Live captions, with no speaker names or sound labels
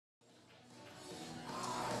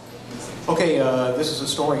Okay, this is a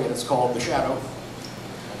story and it's called The Shadow.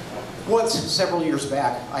 Once, several years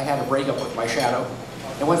back, I had a breakup with my shadow.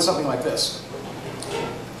 It went something like this.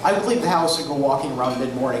 I would leave the house and go walking around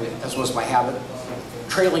mid-morning, as was my habit.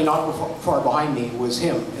 Trailing not far behind me was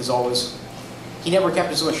him, as always. He never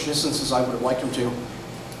kept as much distance as I would have liked him to.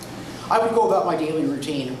 I would go about my daily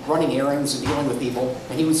routine, running errands and dealing with people,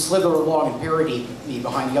 and he would slither along and parody me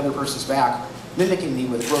behind the other person's back, mimicking me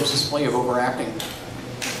with a gross display of overacting.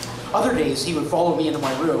 Other days, he would follow me into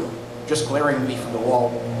my room, just glaring at me from the wall.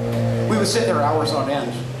 We would sit there hours on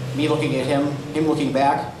end, me looking at him looking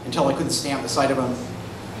back, until I couldn't stand the sight of him.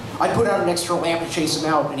 I'd put out an extra lamp to chase him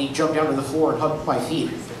out, and he'd jump down to the floor and hug my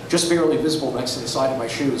feet, just barely visible next to the side of my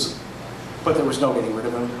shoes. But there was no getting rid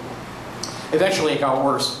of him. Eventually, it got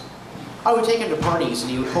worse. I would take him to parties, and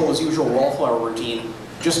he would pull his usual wallflower routine,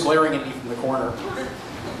 just glaring at me from the corner.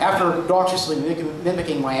 After obnoxiously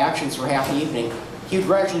mimicking my actions for half the evening, he would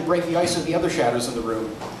gradually break the ice with the other shadows in the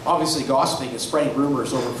room, obviously gossiping and spreading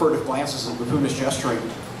rumors over furtive glances and buffoonish gesturing.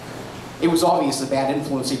 It was obvious the bad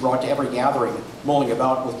influence he brought to every gathering, mulling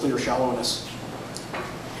about with clear shallowness.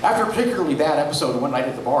 After a particularly bad episode one night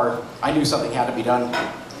at the bar, I knew something had to be done.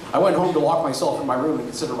 I went home to lock myself in my room and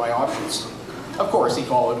consider my options. Of course, he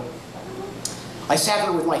followed. I sat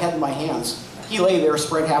there with my head in my hands. He lay there,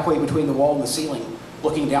 spread halfway between the wall and the ceiling,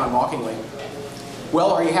 looking down mockingly.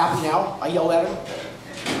 "Well, are you happy now?" I yelled at him.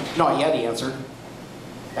 "Not yet," he answered.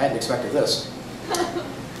 I hadn't expected this.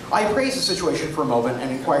 I appraised the situation for a moment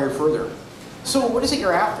and inquired further. "So, what is it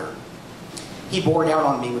you're after?" He bore down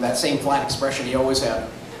on me with that same flat expression he always had.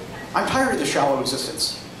 "I'm tired of this shallow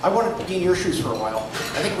existence. I want to be in your shoes for a while.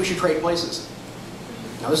 I think we should trade places."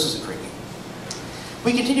 Now this is intriguing.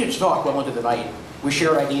 We continued to talk well into the night. We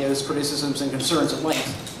shared ideas, criticisms, and concerns at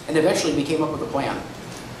length, and eventually we came up with a plan.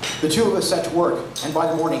 The two of us set to work, and by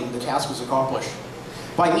the morning, the task was accomplished.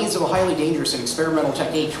 By means of a highly dangerous and experimental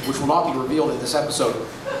technique, which will not be revealed in this episode,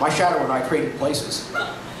 my shadow and I traded places.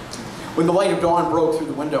 When the light of dawn broke through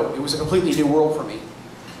the window, it was a completely new world for me.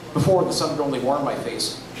 Before, the sun had only warmed my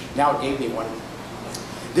face. Now it gave me one.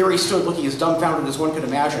 There he stood, looking as dumbfounded as one could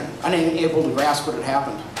imagine, unable to grasp what had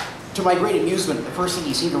happened. To my great amusement, the first thing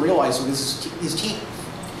he seemed to realize was his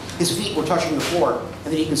feet were touching the floor,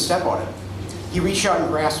 and that he could step on it. He reached out and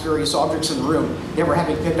grasped various objects in the room, never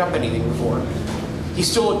having picked up anything before. He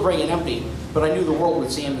still looked gray and empty, but I knew the world would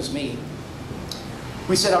see him as me.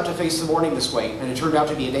 We set out to face the morning this way, and it turned out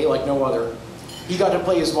to be a day like no other. He got to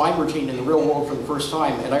play his mime routine in the real world for the first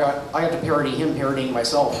time, and I got to parody him parodying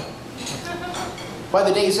myself. By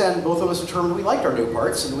the day's end, both of us determined we liked our new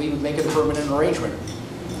parts, and we would make it a permanent arrangement.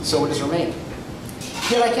 So it has remained.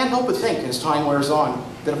 Yet I can't help but think, as time wears on,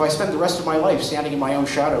 that if I spend the rest of my life standing in my own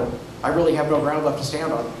shadow, I really have no ground left to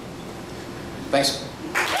stand on. Thanks.